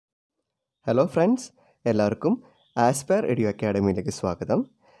Hello friends, എല്ലാവർക്കും Aspire Edu Academy സ്വാഗതം.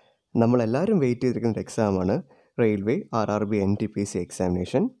 നമ്മളെല്ലാവരും വെയിറ്റ് ചെയ്തിരിക്കുന്ന എക്സാമാണ് railway RRB NTPC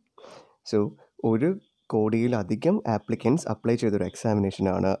Examination. So 1,00,00,000-ലധികം applicants apply ചെയ്തൊരു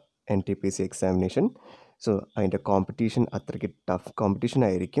എക്സാമിനേഷനാണ് NTPC Examination. സോ അതിൻ്റെ കോമ്പറ്റീഷൻ അത്രയ്ക്ക് ടഫ് കോമ്പറ്റീഷൻ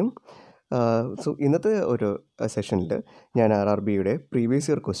ആയിരിക്കും. സോ ഇന്നത്തെ ഒരു സെഷനിൽ ഞാൻ RRBയുടെ പ്രീവിയസ്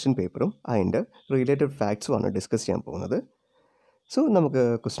ഇയർ ക്വസ്റ്റ്യൻ പേപ്പറും അതിൻ്റെ റിലേറ്റഡ് ഫാക്ട്സുമാണ് ഡിസ്കസ് ചെയ്യാൻ പോകുന്നത്. സോ നമുക്ക്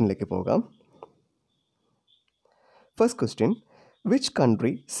ക്വസ്റ്റ്യനിലേക്ക് പോകാം. First question, which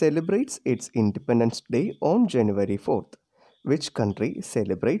country celebrates its Independence Day on January 4th? Which country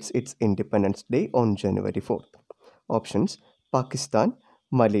celebrates its Independence Day on January 4th? Options, Pakistan,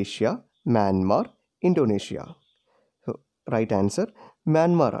 Malaysia, Myanmar, Indonesia. So, right answer,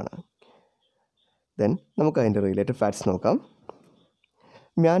 Myanmar ആണ്. Then നമുക്ക് അതിൻ്റെ related facts നോക്കാം.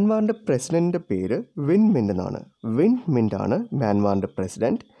 മ്യാൻമാറിൻ്റെ പ്രസിഡൻറ്റിൻ്റെ പേര് win mint എന്നാണ്. Win mint ആണ് മ്യാൻമാറിൻ്റെ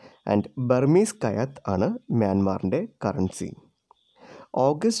president. And Burmese കയാത്ത് ആണ് മ്യാൻമാറിൻ്റെ currency.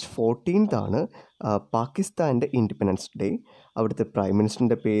 August 14th ആണ് പാകിസ്ഥാൻ്റെ ഇൻഡിപെൻഡൻസ് ഡേ. അവിടുത്തെ പ്രൈം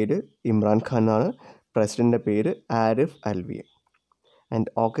മിനിസ്റ്ററിൻ്റെ പേര് ഇമ്രാൻഖാൻ ആണ്. പ്രസിഡൻറ്റിൻ്റെ പേര് Arif Alvi. And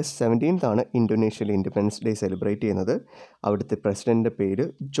August 17th ആണ് ഇന്തോനേഷ്യയിലെ ഇൻഡിപെൻഡൻസ് ഡേ സെലിബ്രേറ്റ് ചെയ്യുന്നത്. അവിടുത്തെ പ്രസിഡൻറ്റിൻ്റെ പേര്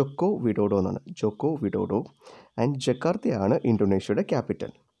ജോക്കോ വിഡോഡോ എന്നാണ്. Joko Widodo. And ജക്കാർത്തയാണ് ഇന്തോനേഷ്യയുടെ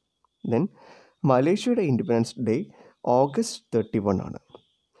capital. Then മലേഷ്യയുടെ independence day August 31 ആണ്.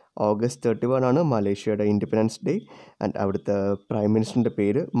 August 31 ആണ് മലേഷ്യയുടെ ഇൻഡിപെൻഡൻസ് ഡേ. ആൻഡ് അവിടുത്തെ പ്രൈം മിനിസ്റ്ററിൻ്റെ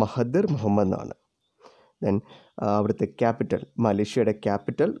പേര് മഹദിർ മുഹമ്മദ് എന്നാണ്. ദെൻ അവിടുത്തെ ക്യാപിറ്റൽ, മലേഷ്യയുടെ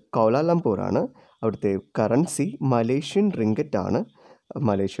ക്യാപിറ്റൽ കൗലാലംപൂർ ആണ്. അവിടുത്തെ കറൻസി മലേഷ്യൻ റിങ്കറ്റ് ആണ്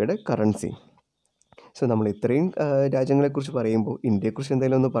മലേഷ്യയുടെ കറൻസി. സോ നമ്മൾ ഇത്രയും രാജ്യങ്ങളെക്കുറിച്ച് പറയുമ്പോൾ ഇന്ത്യയെക്കുറിച്ച്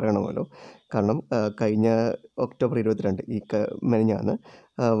എന്തെങ്കിലും ഒന്ന് പറയണമല്ലോ. കാരണം കഴിഞ്ഞ October 22 ഈ മെനഞ്ഞാന്ന്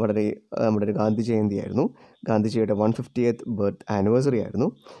വളരെ നമ്മുടെ ഒരു ഗാന്ധി ജയന്തിയായിരുന്നു. ഗാന്ധിജിയുടെ 150th ബർത്ത് ആനിവേഴ്സറി ആയിരുന്നു.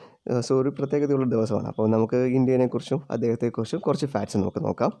 സോ ഒരു പ്രത്യേകതയുള്ള ദിവസമാണ്. അപ്പോൾ നമുക്ക് ഇന്ത്യനെക്കുറിച്ചും അദ്ദേഹത്തെക്കുറിച്ചും കുറച്ച് ഫാക്ട്സ് നമുക്ക്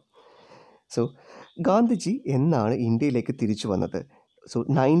നോക്കാം. സോ ഗാന്ധിജി എന്നാണ് ഇന്ത്യയിലേക്ക് തിരിച്ചു വന്നത്? സോ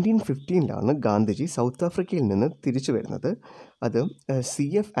 1915 ഗാന്ധിജി സൗത്ത് ആഫ്രിക്കയിൽ നിന്ന് തിരിച്ചു വരുന്നത്. അത്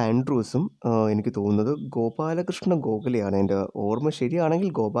CF ആൻഡ്രൂസും എനിക്ക് തോന്നുന്നത് ഗോപാലകൃഷ്ണ ഗോഖലെയാണ്. എൻ്റെ ഓർമ്മ ശരിയാണെങ്കിൽ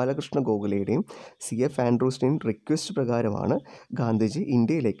ഗോപാലകൃഷ്ണ ഗോഖലെയുടെയും CF ആൻഡ്രൂസിൻ്റെയും റിക്വസ്റ്റ് പ്രകാരമാണ് ഗാന്ധിജി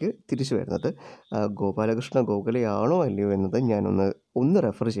ഇന്ത്യയിലേക്ക് തിരിച്ചു വരുന്നത്. ഗോപാലകൃഷ്ണ ഗോഖലെയാണോ അല്ലയോ എന്നത് ഞാനൊന്ന്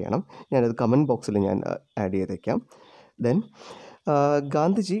റെഫർ ചെയ്യണം. ഞാനത് കമൻറ്റ് ബോക്സിൽ ഞാൻ ആഡ് ചെയ്തേക്കാം. ദെൻ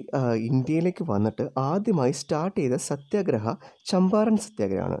ഗാന്ധിജി ഇന്ത്യയിലേക്ക് വന്നിട്ട് ആദ്യമായി സ്റ്റാർട്ട് ചെയ്ത സത്യാഗ്രഹ ചമ്പാരൻ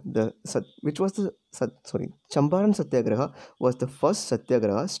സത്യാഗ്രഹമാണ്. ചമ്പാരൻ സത്യാഗ്രഹ was the first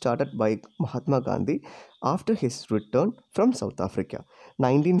Satyagraha started by Mahatma Gandhi after his return from south Africa.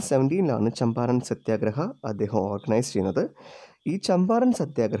 1917 Champaran സത്യാഗ്രഹ അദ്ദേഹം ഓർഗനൈസ് ചെയ്യുന്നത്. ഈ Champaran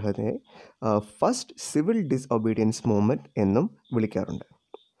സത്യാഗ്രഹത്തെ first civil disobedience movement എന്നും വിളിക്കാറുണ്ട്.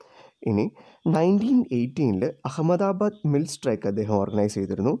 ഇനി 1918 അഹമ്മദാബാദ് മിൽ സ്ട്രൈക്ക് അദ്ദേഹം ഓർഗനൈസ്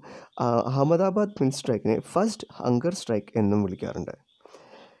ചെയ്തിരുന്നു. Ahmedabad mill സ്ട്രൈക്കിനെ first hunger strike എന്നും വിളിക്കാറുണ്ട്.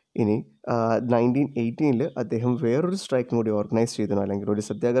 ഇനി 1918 അദ്ദേഹം വേറൊരു സ്ട്രൈക്കും കൂടി ഓർഗനൈസ് ചെയ്തിരുന്നു, അല്ലെങ്കിൽ ഒരു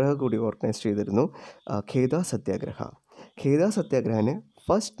സത്യാഗ്രഹം കൂടി ഓർഗനൈസ് ചെയ്തിരുന്നു, ഖേദ സത്യാഗ്രഹ. ഖേദ സത്യാഗ്രഹനെ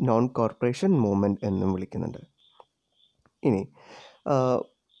ഫസ്റ്റ് നോൺ കോർപ്പറേഷൻ മൂവ്മെൻറ്റ് എന്നും വിളിക്കുന്നുണ്ട്. ഇനി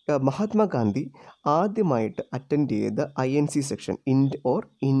മഹാത്മാഗാന്ധി ആദ്യമായിട്ട് അറ്റൻഡ് ചെയ്ത INC session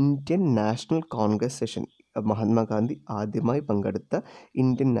Indian national Congress session. Mahatma Gandhi ആദ്യമായി പങ്കെടുത്ത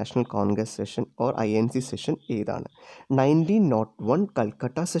Indian national Congress session INC session ഏതാണ്? 1901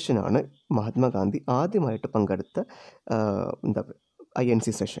 കൽക്കട്ട സെഷനാണ് മഹാത്മാഗാന്ധി ആദ്യമായിട്ട് പങ്കെടുത്ത INC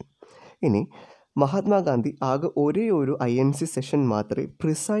സെഷൻ. ഇനി മഹാത്മാഗാന്ധി ആകെ ഒരേ ഒരു INC സെഷൻ മാത്രമേ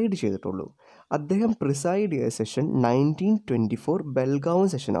പ്രിസൈഡ് ചെയ്തിട്ടുള്ളൂ. അദ്ദേഹം പ്രിസൈഡ് ചെയ്ത സെഷൻ 1924 ബെൽഗാവ്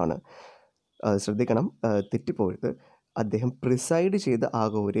സെഷനാണ്. ശ്രദ്ധിക്കണം, തെറ്റിപ്പോയത്. അദ്ദേഹം പ്രിസൈഡ് ചെയ്ത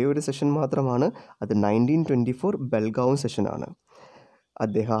ആകെ ഒരേ ഒരു സെഷൻ മാത്രമാണ്, അത് 1924 ബെൽഗാവ് സെഷനാണ്.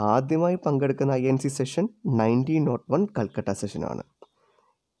 അദ്ദേഹം ആദ്യമായി പങ്കെടുക്കുന്ന INC സെഷൻ 1901 കൽക്കട്ട സെഷനാണ്.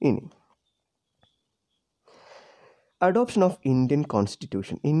 ഇനി adoption of Indian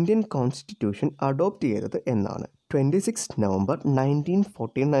constitution. Indian constitution adopt ചെയ്തത് എന്നാണ്? 26 നവംബർ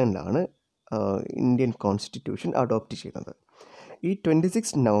 1949 ഇന്ത്യൻ കോൺസ്റ്റിറ്റ്യൂഷൻ അഡോപ്റ്റ് ചെയ്യുന്നത്. ഈ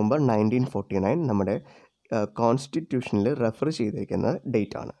 26 നവംബർ 1949 നമ്മുടെ കോൺസ്റ്റിറ്റ്യൂഷനിൽ റെഫർ ചെയ്തിരിക്കുന്ന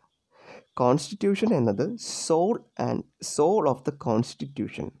ഡേറ്റ് ആണ്. കോൺസ്റ്റിറ്റ്യൂഷൻ എന്നത് soul of the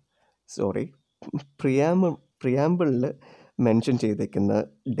constitution, പ്രിയാമ്പിളിൽ mention ചെയ്തിരിക്കുന്ന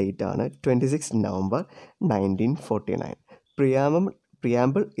ഡേറ്റ് ആണ് 26 November 1949.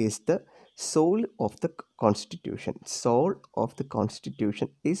 Preamble is the soul of the constitution. Soul of the constitution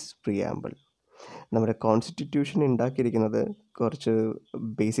is preamble. നമ്മുടെ കോൺസ്റ്റിറ്റ്യൂഷൻ ഉണ്ടാക്കിയിരിക്കുന്നത് കുറച്ച്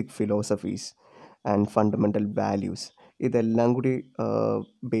basic philosophies and fundamental values ഇതെല്ലാം കൂടി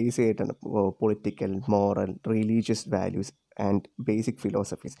ബേസ് ചെയ്തിട്ടാണ് political, moral, religious values and basic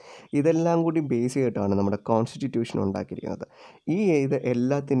philosophies, ഇതെല്ലാം കൂടി ബേസ് ചെയ്തിട്ടാണ് നമ്മുടെ കോൺസ്റ്റിറ്റ്യൂഷൻ ഉണ്ടാക്കിയിരിക്കുന്നത്. ഇത്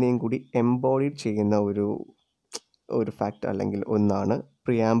എല്ലാത്തിനെയും കൂടി എംബോഡിഡ് ചെയ്യുന്ന ഒരു ഫാക്ട് അല്ലെങ്കിൽ ഒന്നാണ്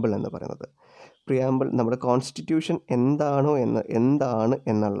പ്രിയാമ്പിൾ എന്ന് പറയുന്നത്. പ്രിയാമ്പിൾ നമ്മുടെ കോൺസ്റ്റിറ്റ്യൂഷൻ എന്താണ്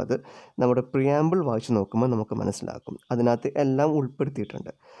എന്നുള്ളത് നമ്മുടെ പ്രിയാമ്പിൾ വായിച്ച് നോക്കുമ്പോൾ നമുക്ക് മനസ്സിലാക്കും. അതിനകത്ത് എല്ലാം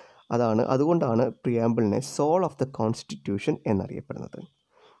ഉൾപ്പെടുത്തിയിട്ടുണ്ട്. അതുകൊണ്ടാണ് പ്രിയാമ്പിളിനെ സോൾ ഓഫ് ദ കോൺസ്റ്റിറ്റ്യൂഷൻ എന്നറിയപ്പെടുന്നത്.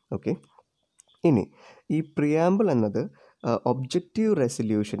 ഓക്കെ, ഇനി ഈ പ്രിയാമ്പിൾ എന്നത് ഒബ്ജക്റ്റീവ്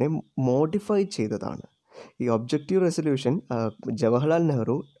റെസൊല്യൂഷനെ മോഡിഫൈ ചെയ്തതാണ്. ഈ objective resolution Jawaharlal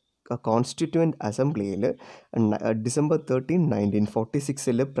Nehru constituent അസംബ്ലിയിൽ December 13,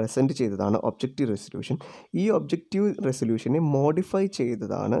 1946 പ്രസൻറ്റ് ചെയ്തതാണ് ഒബ്ജക്റ്റീവ് റെസൊല്യൂഷൻ. ഈ ഒബ്ജക്റ്റീവ് റെസൊല്യൂഷനെ മോഡിഫൈ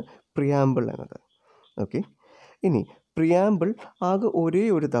ചെയ്തതാണ് പ്രിയാമ്പിൾ എന്നത്. ഓക്കെ, ഇനി പ്രിയാമ്പിൾ ആകെ ഒരേ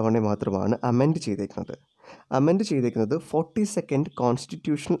ഒരു തവണ മാത്രമാണ് അമെൻഡ് ചെയ്തേക്കുന്നത്. 42nd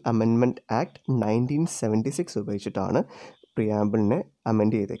കോൺസ്റ്റിറ്റ്യൂഷണൽ അമെൻമെൻറ്റ് ആക്ട് 1976 ഉപയോഗിച്ചിട്ടാണ് പ്രിയാമ്പിളിനെ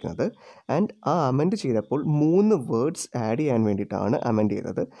അമെൻഡ് ചെയ്തേക്കുന്നത്. ആൻഡ് ആ അമെൻഡ് ചെയ്തപ്പോൾ 3 വേർഡ്സ് ആഡ് ചെയ്യാൻ വേണ്ടിയിട്ടാണ് അമെൻഡ്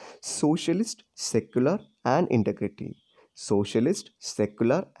ചെയ്തത്. Socialist, secular and integrity. Socialist,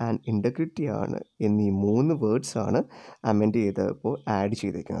 secular and integrity എന്നീ 3 വേർഡ്സാണ് അമെൻഡ് ചെയ്തപ്പോൾ ആഡ്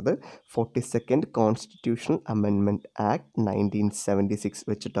ചെയ്തേക്കുന്നത്. 42nd കോൺസ്റ്റിറ്റ്യൂഷണൽ അമെൻമെൻറ്റ് ആക്ട് 1976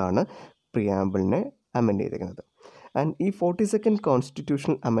 വെച്ചിട്ടാണ് പ്രിയാമ്പിളിനെ അമെൻഡ് ചെയ്തേക്കുന്നത്. ആൻഡ് ഈ 42nd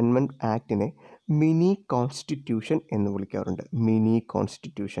constitutional amendment ആക്ടിനെ mini constitution എന്ന് വിളിക്കാറുണ്ട്. Mini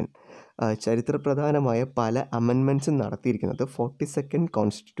constitution. ചരിത്രപ്രധാനമായ പല അമെൻമെൻറ്റ്സും നടത്തിയിരിക്കുന്നത് 42nd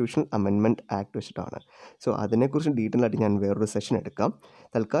കോൺസ്റ്റിറ്റ്യൂഷണൽ അമെൻമെൻറ്റ് ആക്ട് വെച്ചിട്ടാണ്. സോ അതിനെക്കുറിച്ച് ഡീറ്റെയിൽ ആയിട്ട് ഞാൻ വേറൊരു സെഷൻ എടുക്കാം.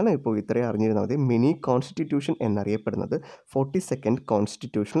 തൽക്കാലം ഇപ്പോൾ ഇത്രയും അറിഞ്ഞിരുന്നാൽ മതി. മിനി കോൺസ്റ്റിറ്റ്യൂഷൻ എന്നറിയപ്പെടുന്നത് 42nd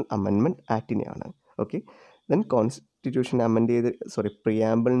constitutional amendment ആക്ടിനെയാണ്. Okay, then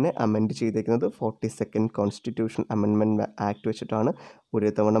പ്രിയാമ്പിളിനെ amend ചെയ്തേക്കുന്നത് 42nd കോൺസ്റ്റിറ്റ്യൂഷൻ അമെൻമെൻറ്റ് ആക്ട് വെച്ചിട്ടാണ്. ഒരു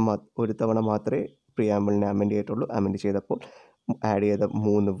തവണ മാത്രമേ പ്രിയാമ്പിളിനെ അമെൻഡ് ചെയ്തിട്ടുള്ളൂ. അമെൻഡ് ചെയ്തപ്പോൾ ആഡ് ചെയ്ത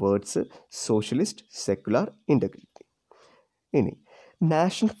 3 വേർഡ്സ് സോഷ്യലിസ്റ്റ്, സെക്കുലർ, ഇൻ്റഗ്രിറ്റി. ഇനി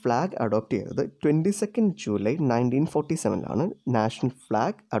നാഷണൽ ഫ്ലാഗ് അഡോപ്റ്റ് ചെയ്തത് 22nd July 1947 national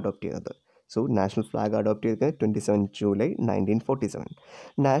flag adopt ചെയ്തത്. സോ നാഷണൽ ഫ്ലാഗ് അഡോപ്റ്റ് ചെയ്തത് 27 ജൂലൈ 1947.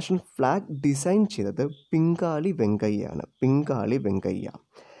 നാഷണൽ ഫ്ലാഗ് ഡിസൈൻ ചെയ്തത് പിങ്കാളി വെങ്കയ്യ.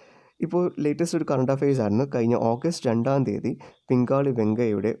 ഇപ്പോൾ ലേറ്റസ്റ്റ് ഒരു കറണ്ട് അഫയേഴ്സ് ആയിരുന്നു. കഴിഞ്ഞ August 2 പിങ്കാളി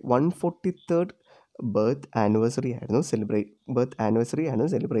വെങ്കയ്യയുടെ 143rd ബർത്ത് ആനിവേഴ്സറി ആണ്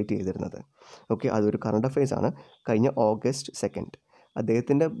സെലിബ്രേറ്റ് ചെയ്തിരുന്നത്. ഓക്കെ, അതൊരു കറണ്ട് അഫയേഴ്സ് ആണ്. കഴിഞ്ഞ August 2.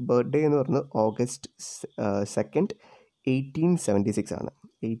 അദ്ദേഹത്തിൻ്റെ ബർത്ത്ഡേ എന്ന് പറയുന്നത് August 2, 1876 ആണ്.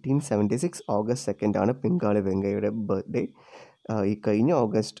 1876 August 2 പിങ്കാളി വെങ്കയ്യയുടെ ബർത്ത്ഡേ. ഈ കഴിഞ്ഞ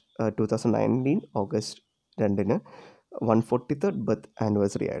 2019 August 2 143rd ബർത്ത്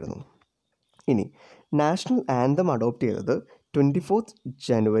ആനിവേഴ്സറി ആയിരുന്നു. ഇനി നാഷണൽ ആന്തം അഡോപ്റ്റ് ചെയ്തത് 24th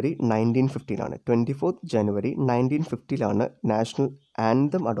January 1950 1950 national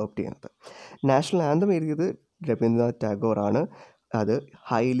anthem adopt ചെയ്യുന്നത്. നാഷണൽ ആന്തം എഴുതിയത് രവീന്ദ്രനാഥ് ടാഗോറാണ്. അത്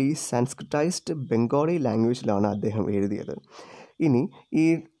ഹൈലി സാൻസ്ക്രിറ്റൈസ്ഡ് ബംഗാളി ലാംഗ്വേജിലാണ് അദ്ദേഹം എഴുതിയത്. ഇനി ഈ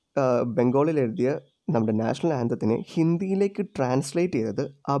ബംഗാളിൽ എഴുതിയ നമ്മുടെ നാഷണൽ ആന്തത്തിനെ ഹിന്ദിയിലേക്ക് ട്രാൻസ്ലേറ്റ് ചെയ്തത്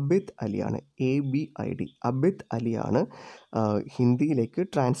അബിദ് അലിയാണ്. ABID അബിദ് അലിയാണ് ഹിന്ദിയിലേക്ക്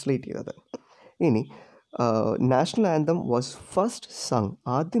ട്രാൻസ്ലേറ്റ് ചെയ്തത്. ഇനി national anthem was first sung.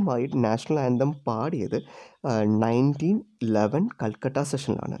 ആദ്യമായി നാഷണൽ ആന്തം പാടിയത് 1911 കൽക്കട്ട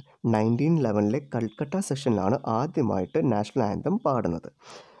സെഷനിലാണ്. 1911 കൽക്കട്ട സെഷനിലാണ് ആദ്യമായിട്ട് നാഷണൽ ആന്തം പാടുന്നത്.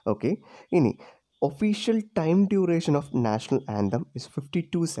 ഓക്കെ, ഇനി official time duration of national anthem is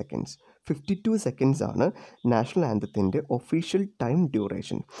 52 seconds. 52 seconds ആണ് നാഷണൽ ആന്തത്തിൻ്റെ ഒഫീഷ്യൽ ടൈം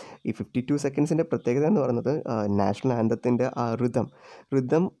ഡ്യൂറേഷൻ. ഈ 52 സെക്കൻഡ്സിൻ്റെ പ്രത്യേകത എന്ന് പറയുന്നത് നാഷണൽ ആന്തത്തിൻ്റെ ആ റിതം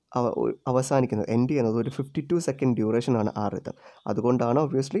അവസാനിക്കുന്നത്, എൻഡ് ചെയ്യുന്നത് ഒരു 52 സെക്കൻഡ് ഡ്യൂറേഷനാണ് ആ റിതം. അതുകൊണ്ടാണ്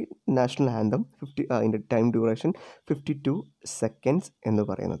ഒബ്വിയസ്ലി നാഷണൽ ആന്തം അതിൻ്റെ ടൈം ഡ്യൂറേഷൻ 52 seconds എന്ന്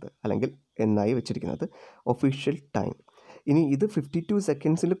പറയുന്നത്, അല്ലെങ്കിൽ എന്നായി വെച്ചിരിക്കുന്നത് ഒഫീഷ്യൽ ടൈം. ഇനി ഇത് 52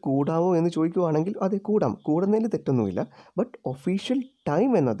 സെക്കൻഡ്സിൽ കൂടാമോ എന്ന് ചോദിക്കുവാണെങ്കിൽ അതെ, കൂടുന്നതിൽ തെറ്റൊന്നുമില്ല. ബട്ട് ഒഫീഷ്യൽ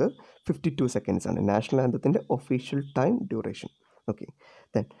ടൈം എന്നത് 52 seconds ആണ് national ആന്തത്തിൻ്റെ official time duration. Okay,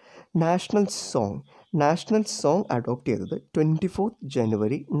 then national song adopt ചെയ്തത് 24th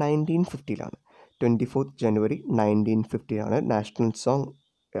January 1950 24th January 1950 national song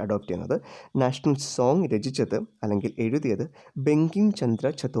adopt ചെയ്യുന്നത്. നാഷണൽ സോങ് രചിച്ചത് അല്ലെങ്കിൽ എഴുതിയത് ബങ്കിം ചന്ദ്ര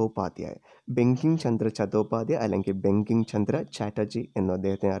ചതോപാധ്യായ അല്ലെങ്കിൽ ബങ്കിം ചന്ദ്ര ചാറ്റർജി എന്ന്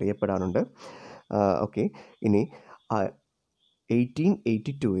അദ്ദേഹത്തിന് അറിയപ്പെടാറുണ്ട്. ഓക്കെ, ഇനി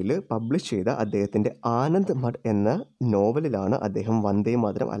 1882 പബ്ലിഷ് ചെയ്ത അദ്ദേഹത്തിൻ്റെ ആനന്ദ് മഠ് എന്ന നോവലിലാണ് അദ്ദേഹം വന്ദേ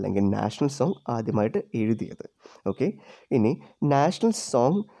മാതരം അല്ലെങ്കിൽ നാഷണൽ സോങ് ആദ്യമായിട്ട് എഴുതിയത്. ഓക്കെ, ഇനി നാഷണൽ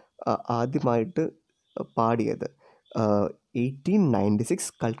സോങ് ആദ്യമായിട്ട് പാടിയത് 1896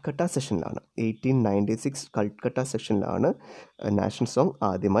 കൽക്കട്ട സെഷനിലാണ്. 1896 കൽക്കട്ട സെഷനിലാണ് നാഷണൽ സോങ്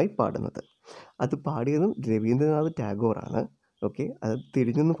ആദ്യമായി പാടുന്നത്. അത് പാടിയതും രവീന്ദ്രനാഥ് ടാഗോറാണ്. ഓക്കെ, അത്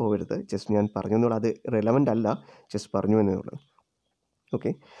തിരിഞ്ഞൊന്നും പോകരുത്, ജസ്റ്റ് ഞാൻ പറഞ്ഞെന്നുള്ളൂ, അത് റെലവൻ്റ് അല്ല, ജസ്റ്റ് പറഞ്ഞു എന്നേ ഉള്ളൂ.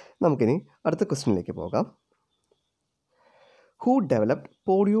 ഓക്കെ, നമുക്കിനി അടുത്ത ക്വസ്റ്റ്യനിലേക്ക് പോകാം. Who developed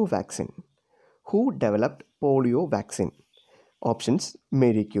polio vaccine? Who developed polio vaccine? Options: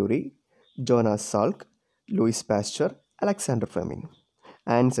 Marie Curie, Jonas സാൾക്ക്, Luis Pasteur, Alexander Fleming.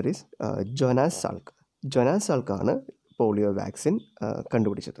 Answer is Jonas സാൾക്ക്. Jonas സാൾക്കാണ് polio vaccine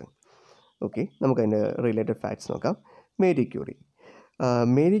കണ്ടുപിടിച്ചത്. ഓക്കെ, നമുക്കതിൻ്റെ റിലേറ്റഡ് ഫാക്ട്സ് നോക്കാം. Marie Curie.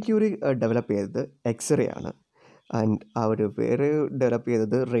 Marie Curie develop ചെയ്തത് x-ray ആണ്. And അവർ വേറെ develop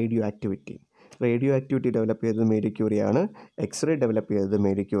ചെയ്തത് radio activity. Radio activity develop ചെയ്തത് Mary ക്യൂറിയാണ്. X-ray develop ചെയ്തത്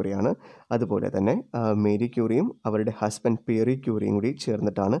Mary ക്യൂറിയാണ്. അതുപോലെ തന്നെ മേരി ക്യൂറിയും അവരുടെ ഹസ്ബൻഡ് പിയറി ക്യൂറിയും കൂടി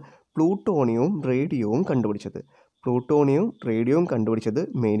ചേർന്നിട്ടാണ് പ്ലൂട്ടോണിയവും റേഡിയോവും കണ്ടുപിടിച്ചത്. പ്ലൂട്ടോണിയവും റേഡിയോവും കണ്ടുപിടിച്ചത്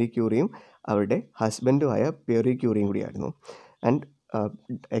മേരി ക്യൂറിയും അവരുടെ ഹസ്ബൻഡുമായ പിയറി ക്യൂറിയും കൂടിയായിരുന്നു. ആൻഡ്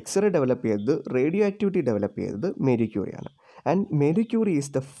എക്സ്റേ ഡെവലപ്പ് ചെയ്തത്, റേഡിയോ ആക്ടിവിറ്റി ഡെവലപ്പ് ചെയ്തത് Mary ക്യൂറിയാണ്. And Marie Curie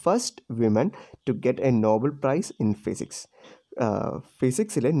is the first women to get A Nobel prize in physics.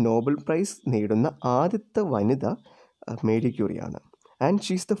 ഫിസിക്സിലെ Nobel prize നേടുന്ന ആദ്യത്തെ വനിത Mary ക്യൂറിയാണ്. And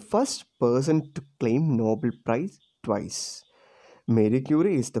she is the first person to claim Nobel prize twice. Marie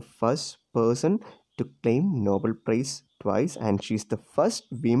Curie is the first person to claim Nobel Prize twice, and she is the first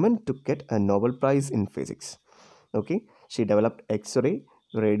woman to get a Nobel Prize in physics. Okay, she developed X-ray,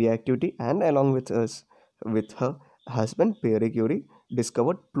 radioactivity, and along with her husband Pierre Curie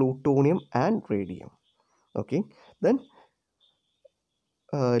discovered plutonium and radium. Okay, then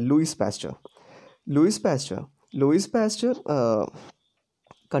Louis Pasteur. Louis Pasteur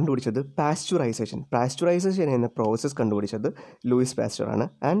കണ്ടുപിടിച്ചത് pasteurisation എന്ന process കണ്ടുപിടിച്ചത് Luis Pasteur ആണ്.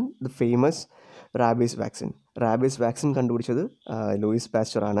 And the famous rabies vaccine കണ്ടുപിടിച്ചത് Luis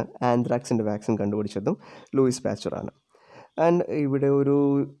Pasteur ആണ്. ആന്ത്രാക്സിൻ്റെ vaccine കണ്ടുപിടിച്ചതും Luis Pasteur ആണ്. And ഇവിടെ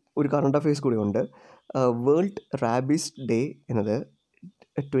ഒരു current affairs കൂടി ഉണ്ട്. വേൾഡ് റാബീസ് ഡേ എന്നത്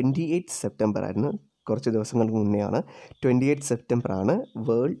 28 സെപ്റ്റംബർ ആയിരുന്നു. കുറച്ച് ദിവസങ്ങൾക്ക് മുന്നെയാണ്. 28 സെപ്റ്റംബർ ആണ്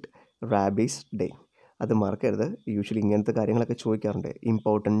വേൾഡ് റാബീസ് ഡേ. അത് മറക്കരുത്. യൂഷ്വലി ഇങ്ങനത്തെ കാര്യങ്ങളൊക്കെ ചോദിക്കാറുണ്ട്,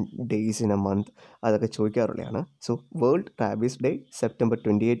 important days in A month, അതൊക്കെ ചോദിക്കാറുള്ളതാണ്. So world rabies day September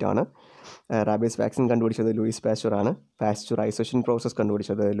 28 ആണ്. റാബീസ് വാക്സിൻ കണ്ടുപിടിച്ചത് ലൂയിസ് പാസ്ചർ ആണ്. പാസ്ചറൈസേഷൻ പ്രോസസ്സ്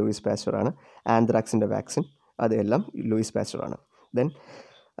കണ്ടുപിടിച്ചത് ലൂയിസ് പാസ്ചർ ആണ്. ആന്ത്രാക്സിൻ്റെ വാക്സിൻ അതെല്ലാം ലൂയിസ് പാസ്ചർ ആണ്. ദെൻ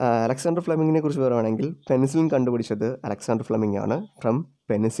അലക്സാണ്ടർ ഫ്ലെമിങ്ങിനെ കുറിച്ച് പറയുകയാണെങ്കിൽ പെനിസിലിൻ കണ്ടുപിടിച്ചത് അലക്സാണ്ടർ ഫ്ലെമിംഗ് ആണ്. From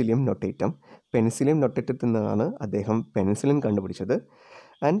Penicillium notatum. പെനിസിലിയം നൊട്ടേറ്റത്തിൽ നിന്നാണ് അദ്ദേഹം പെനിസിലിൻ കണ്ടുപിടിച്ചത്.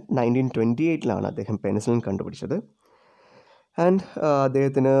 ആൻഡ് 1928 അദ്ദേഹം പെനിസിലിൻ കണ്ടുപിടിച്ചത്. ആൻഡ്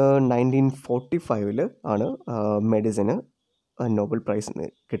അദ്ദേഹത്തിന് 1945 ആണ് മെഡിസിന് നോബൽ പ്രൈസ്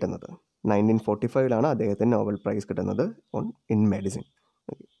കിട്ടുന്നത്. 1945 അദ്ദേഹത്തിന് നോബൽ പ്രൈസ് കിട്ടുന്നത് ഇൻ മെഡിസിൻ.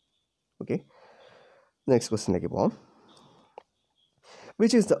 ഓക്കെ, നെക്സ്റ്റ് ക്വസ്റ്റ്യനിലേക്ക് പോകാം.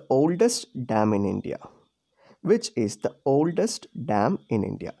 Which is the oldest dam in India? Which is the oldest dam in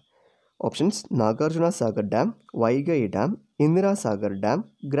India? Options: Nagarjuna Sagar dam, Vaigai dam, Indira Sagar dam,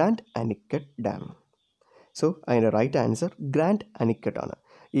 grand അനിക്കട്ട് dam. So അതിൻ്റെ right answer grand അനിക്കട്ട് ആണ്.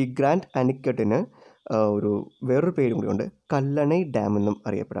 ഈ grand അനിക്കട്ടിന് വേറൊരു പേരും കൂടിയുണ്ട്, Kallanai dam എന്നും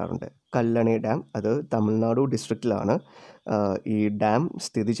അറിയപ്പെടാറുണ്ട്. കല്ലണൈ ഡാം അത് തമിഴ്നാടു ഡിസ്ട്രിക്റ്റിലാണ് ഈ ഡാം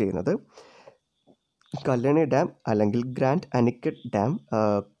സ്ഥിതി ചെയ്യുന്നത്. കല്ലണൈ ഡാം അല്ലെങ്കിൽ ഗ്രാൻഡ് അനിക്കട്ട് ഡാം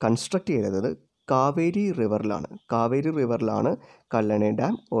കൺസ്ട്രക്ട് ചെയ്തത് Kaveri റിവറിലാണ് Kallanai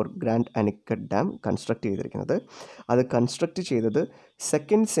dam or grand അനിക്കട്ട് dam construct ചെയ്തിരിക്കുന്നത്. അത് കൺസ്ട്രക്ട് ചെയ്തത്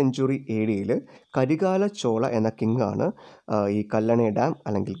 2nd century AD Karikala Chola എന്ന കിങ്ങാണ് ഈ കല്ലണൈ ഡാം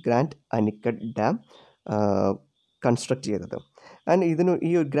അല്ലെങ്കിൽ ഗ്രാൻഡ് അനിക്കട്ട് ഡാം കൺസ്ട്രക്ട് ചെയ്തത്. ആൻഡ്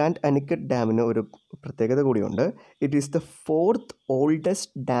ഈ ഗ്രാൻഡ് അനിക്കട്ട് ഡാമിന് ഒരു പ്രത്യേകത കൂടിയുണ്ട്. It is the 4th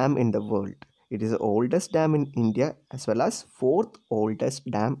oldest dam in the world. It is the oldest dam in India as well as 4th oldest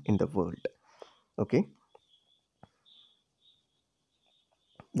dam in the world. Okay.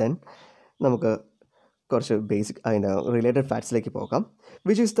 Then നമുക്ക് കുറച്ച് basic അതിൻ്റെ related ഫാക്ട്സിലേക്ക് പോകാം.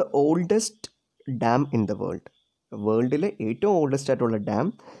 Which is the oldest dam in the world? വേൾഡിലെ ഏറ്റവും oldest ആയിട്ടുള്ള dam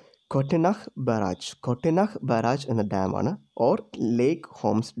കൊട്ടനാഹ് ബറാജ് എന്ന ഡാമാണ്. Or lake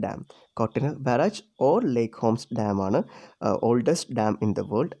Holmes dam. കൊട്ടനാഹ് ബറാജ് or lake Holmes ഡാമാണ് oldest dam in the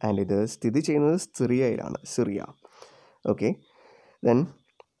world. And ഇത് സ്ഥിതി ചെയ്യുന്നത് Syria. Okay. Then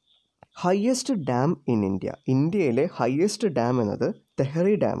highest dam in India. ഇന്ത്യയിലെ highest dam എന്നത്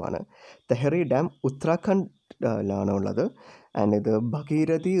Tehri ഡാമാണ്. Tehri dam ഉത്തരാഖണ്ഡിലാണ് ഉള്ളത്. And ഇത്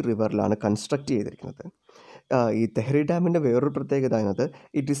ഭഗീരഥി റിവറിലാണ് കൺസ്ട്രക്ട് ചെയ്തിരിക്കുന്നത്. ഈ തെഹ്രി ഡാമിൻ്റെ വേറൊരു പ്രത്യേകത എന്നത്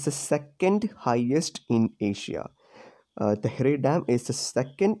it is the 2nd highest in Asia. Tehri dam is the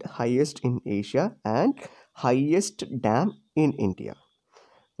 2nd highest in Asia and highest dam in India?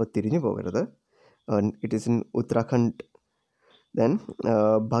 അപ്പോൾ തിരിഞ്ഞു പോകരുത്. It is in Uttarakhand. Then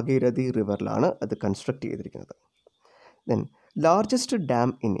Bhagirathi റിവറിലാണ് അത് കൺസ്ട്രക്ട് ചെയ്തിരിക്കുന്നത്. Then largest dam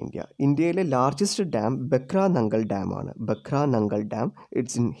in India. ഇന്ത്യയിലെ largest dam ബക്ര Nangal ഡാമാണ്. ബക്ര Nangal dam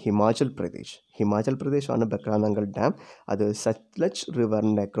it's in Himachal Pradesh. Himachal പ്രദേശാണ് ബക്ര Nangal dam. അത് Sutlej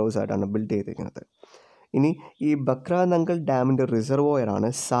റിവറിൻ്റെ across ആയിട്ടാണ് build ചെയ്തിരിക്കുന്നത്. ഇനി ഈ ബക്ര നങ്കൽ ഡാമിൻ്റെ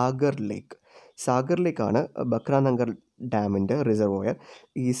റിസർവോയറാണ് സാഗർ ലേക്ക്. സാഗർ ലേക്കാണ് ബക്ര നങ്കൽ ഡാമിൻ്റെ റിസർവോയർ.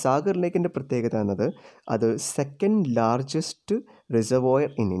 ഈ സാഗർ ലേക്കിൻ്റെ പ്രത്യേകത എന്നത് അത് second largest reservoir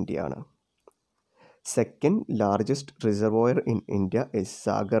in India ആണ്. Second largest reservoir in India is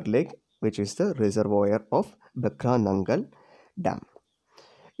Sagar Lake, which is the reservoir of Bakra Nangal Dam.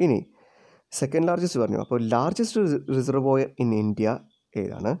 ഇനി സെക്കൻഡ് ലാർജസ്റ്റ് പറഞ്ഞു. അപ്പോൾ ലാർജസ്റ്റ് റിസർവോയർ ഇൻ ഇന്ത്യ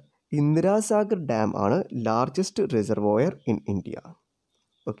ഏതാണ്? ഇന്ദിരാസാഗർ ഡാം ആണ് largest reservoir in India.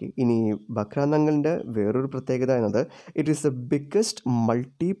 Okay. ഇനി ബക്ര നങ്കലിൻ്റെ വേറൊരു പ്രത്യേകത എന്നത് it is the biggest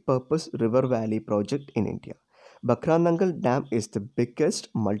multi purpose river Valley project in India. Bakra Nangal Dam is the biggest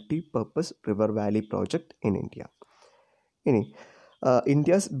multi-purpose river valley project in India. ഇനി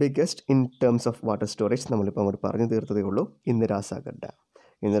India's biggest in terms of water storage നമ്മളിപ്പോൾ അങ്ങോട്ട് പറഞ്ഞു തീർത്തതേ ഉള്ളൂ. Indira Sagar dam.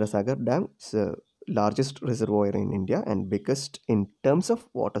 Indira Sagar dam is largest reservoir in India and biggest in terms of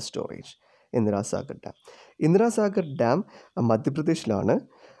water storage. Indira Sagar dam. Indira Sagar dam മധ്യപ്രദേശിലാണ്.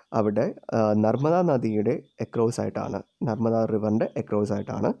 അവിടെ നർമ്മദ നദിയുടെ across ആയിട്ടാണ്, Narmada റിവറിൻ്റെ across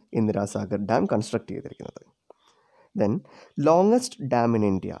ആയിട്ടാണ് Indira Sagar dam construct ചെയ്തിരിക്കുന്നത്. Then longest dam in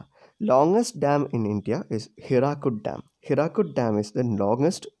India. Longest dam in India is Hirakud Dam. Hirakud Dam is the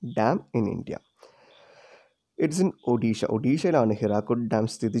longest dam in India. It's in Odisha. ഒഡീഷയിലാണ് Hirakud dam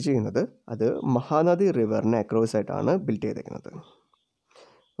സ്ഥിതി ചെയ്യുന്നത്. അത് Mahanadi റിവറിനെ across ആയിട്ടാണ് build ചെയ്തിരിക്കുന്നത്.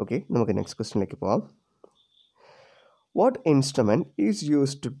 ഓക്കെ, നമുക്ക് next ക്വസ്റ്റ്യനിലേക്ക് പോവാം. What instrument is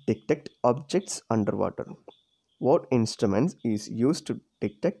used to detect objects underwater? What instruments is used to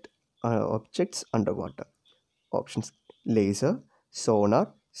detect objects underwater? Options: laser, sonar,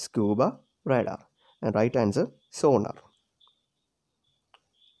 scuba, radar. And right answer, sonar.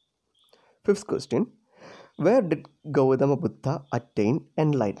 Fifth question. Where did Gautama Buddha attain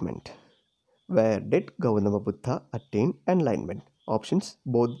enlightenment? Where did Gautama Buddha attain enlightenment? Options: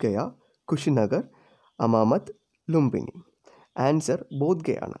 Bodh Gaya, Kushinagar, Amamat, Lumbini. Answer: Bodh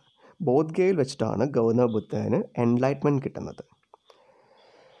Gaya ആണ്. ബോധ് ഗയയിൽ വെച്ചിട്ടാണ് Gautama ബുദ്ധന് enlightenment കിട്ടുന്നത്.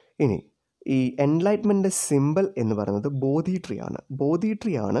 ഇനി ഈ enlightenment simple എന്ന് പറയുന്നത് ബോധി tree ആണ്. ബോധി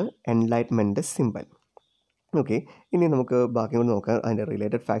tree ആണ് enlightenment simple. Okay, ഇനി നമുക്ക് ബാക്കി കൂടി നോക്കാം. അതിൻ്റെ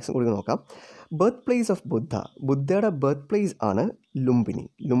റിലേറ്റഡ് ഫാക്ട്സും കൂടി നോക്കാം. Birth place of Buddha. ബുദ്ധയുടെ birth place ആണ് ലുംബിനി.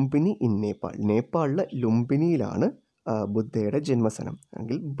 ലുംബിനി ഇൻ നേപ്പാൾ. നേപ്പാളിലെ ലുംബിനിയിലാണ് ബുദ്ധയുടെ ജന്മസ്ഥലം,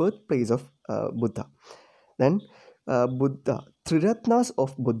 അല്ലെങ്കിൽ birth place of Buddha. Then Buddha ത്രിരത്നാസ്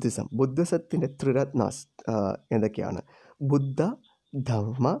of Buddhism. ബുദ്ധിസത്തിൻ്റെ ത്രിരത്നാസ് എന്തൊക്കെയാണ്? ബുദ്ധ,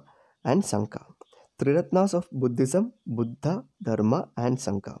 ധർമ്മ ആൻഡ് സംഘ. ത്രിരത്നാസ് of Buddhism, Buddha, Dharma and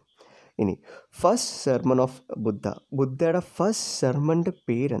സംഘ. ഇനി first sermon of Buddha. ബുദ്ധയുടെ first സെർമണിൻ്റെ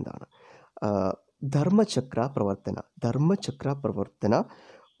പേരെന്താണ്? ധർമ്മചക്ര പ്രവർത്തന. ധർമ്മചക്ര പ്രവർത്തന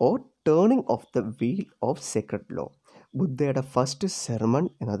or turning of the wheel of സെക്രഡ് law. ബുദ്ധയുടെ first sermon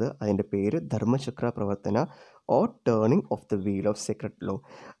എന്നത് അതിൻ്റെ പേര് ധർമ്മചക്ര പ്രവർത്തന or turning of the wheel of സെക്രഡ് law.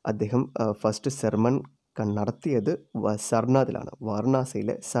 അദ്ദേഹം ഫസ്റ്റ് സെർമൺ നടത്തിയത് സർനാഥിലാണ്.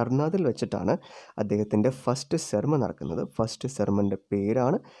 വാരണാസിയിലെ സർനാഥിൽ വെച്ചിട്ടാണ് അദ്ദേഹത്തിൻ്റെ ഫസ്റ്റ് സെർമൺ നടക്കുന്നത്. ഫസ്റ്റ് സെർമണിൻ്റെ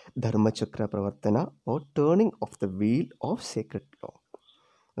പേരാണ് ധർമ്മചക്ര പ്രവർത്തന or turning of the wheel of secret law.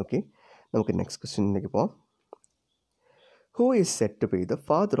 Okay, നമുക്ക് നെക്സ്റ്റ് ക്വസ്റ്റ്യനിലേക്ക് പോകാം. Who is said to B the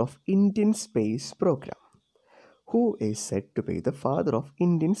father of Indian space programme? Who is said to B the father of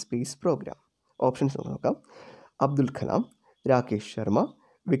Indian space programme? Options നോക്കാം. Abdul Kalam, Rakesh Sharma,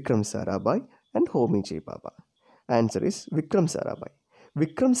 Vikram Sarabhai and Homi J. Baba. Answer is Vikram Sarabhai.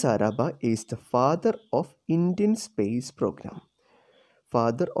 Vikram Sarabhai is the father of Indian space program.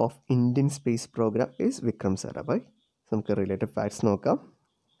 Father of Indian space program is Vikram Sarabhai. Some related facts നോക്കാം.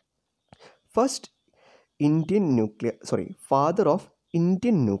 First father of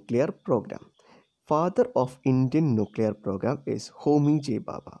Indian nuclear program. Father of Indian nuclear program is Homi J.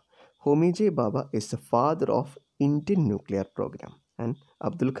 Baba. Homi J. Baba is the father of Indian nuclear program. And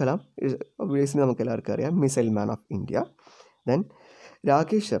Abdul Kalam is obviously നമുക്ക് എല്ലാവർക്കും അറിയാം, missile man of India. Then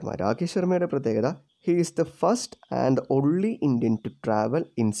Rakesh Sharma. Rakesh ശർമ്മയുടെ പ്രത്യേകത he is the first and only Indian two travel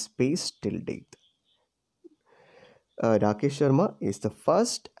in space till date. Rakesh Sharma is the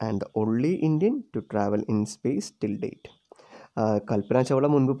first and only Indian two travel in space till date. Kalpana Chawla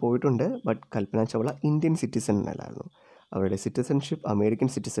മുൻപ് പോയിട്ടുണ്ട്, but Kalpana Chawla Indian citizen അല്ലായിരുന്നു. അവരുടെ citizenship American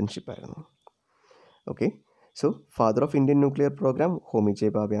citizenship ആയിരുന്നു. Okay, so father of Indian nuclear programme Homi J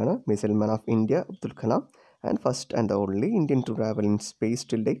ബാബയാണ്. Missile man of India Abdul Kalam. And first and the only Indian to travel in space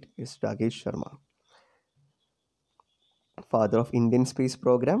till date is Rakesh Sharma. Father of Indian space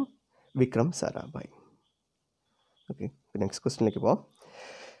program, Vikram Sarabhai. Okay, the next question.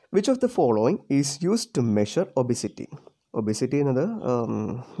 Which of the following is used to measure obesity? Obesity എന്നത്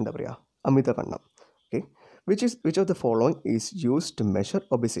എന്താ പറയുക അമിതവണ്ണം. Okay, which of the following is used to measure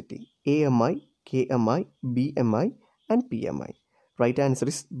obesity? AMI, KMI, BMI, and PMI. Right answer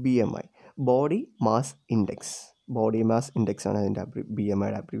is BMI. Body Mass Index. Body Mass Index ആണ് അതിൻ്റെ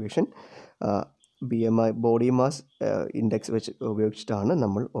BMI abbreviation. BMI body mass index വെച്ച് ഉപയോഗിച്ചിട്ടാണ്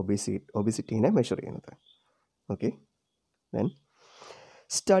നമ്മൾ ഒബിസിറ്റീനെ measure ചെയ്യുന്നത്. Okay, then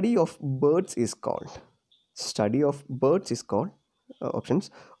study of birds is called. Study of birds is called options: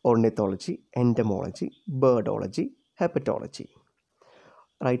 ornithology, entomology, birdology, herpetology.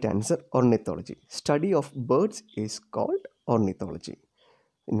 Right answer ornithology. Study of birds is called ornithology.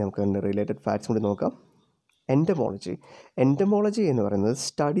 ഇനി നമുക്ക് related facts കൂടി നോക്കാം. Entomology. Entomology എന്ന് പറയുന്നത്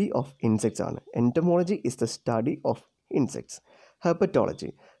study of insects ആണ്. Entomology is the study of insects. Herpetology.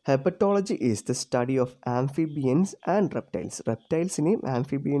 Herpetology is the study of amphibians and reptiles. റെപ്റ്റൈൽസിനെയും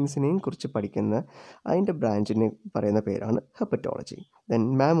ആംഫിബിയൻസിനെയും കുറിച്ച് പഠിക്കുന്ന അതിൻ്റെ ബ്രാഞ്ചിനെ പറയുന്ന പേരാണ് hepatology. Then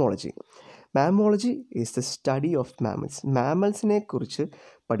മാമോളജി. മാമോളജി is the study of mammals. മാമൽസിനെ കുറിച്ച്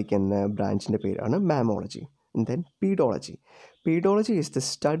പഠിക്കുന്ന ബ്രാഞ്ചിൻ്റെ പേരാണ് മാമോളജി. And then pedology. Pedology is the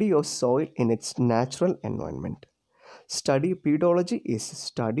study of soil in its natural environment. Pedology is the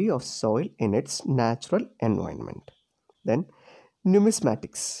study of soil in its natural environment. Then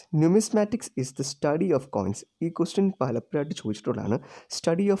numismatics. Numismatics is the study of coins. ഈ question പലപ്പോഴായിട്ട് ചോദിച്ചിട്ടുള്ളതാണ്.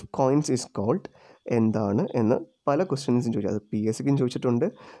 Study of coins is called എന്താണ് എന്ന് പല ക്വസ്റ്റ്യൻസും ചോദിച്ചു. അത് PSCക്കും ചോദിച്ചിട്ടുണ്ട്,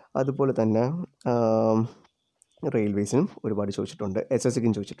 അതുപോലെ തന്നെ റെയിൽവേസിനും ഒരുപാട് ചോദിച്ചിട്ടുണ്ട്,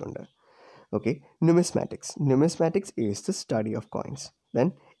 SSCക്കും ചോദിച്ചിട്ടുണ്ട്. Okay, numismatics. Numismatics is the study of coins. Then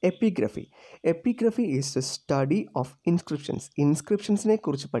epigraphy. Epigraphy is the study of inscriptions. ഇൻസ്ക്രിപ്ഷൻസിനെ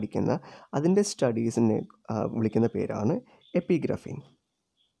കുറിച്ച് പഠിക്കുന്ന അതിൻ്റെ സ്റ്റഡീസിനെ വിളിക്കുന്ന പേരാണ് എപ്പിഗ്രഫി.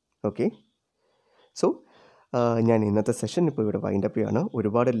 ഓക്കെ, സോ ഞാൻ ഇന്നത്തെ സെഷൻ ഇപ്പോൾ ഇവിടെ വൈൻഡപ്പ് ചെയ്യാണ്.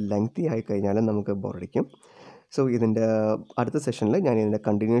 ഒരുപാട് ലെങ്തി ആയി കഴിഞ്ഞാൽ നമുക്ക് ബോറടിക്കും. സോ ഇതിൻ്റെ അടുത്ത സെഷനിൽ ഞാൻ ഇതിൻ്റെ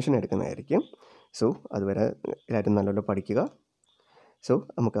കണ്ടിന്യൂഷൻ എടുക്കുന്നതായിരിക്കും. സോ അതുവരെ എല്ലാവരും നല്ലോണം പഠിക്കുക. സോ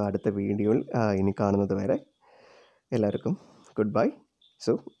നമുക്ക് അടുത്ത വീഡിയോയിൽ ഇനി കാണുന്നത് വരെ എല്ലാവർക്കും good bye.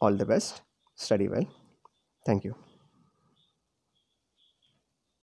 So all the best, study well, thank you.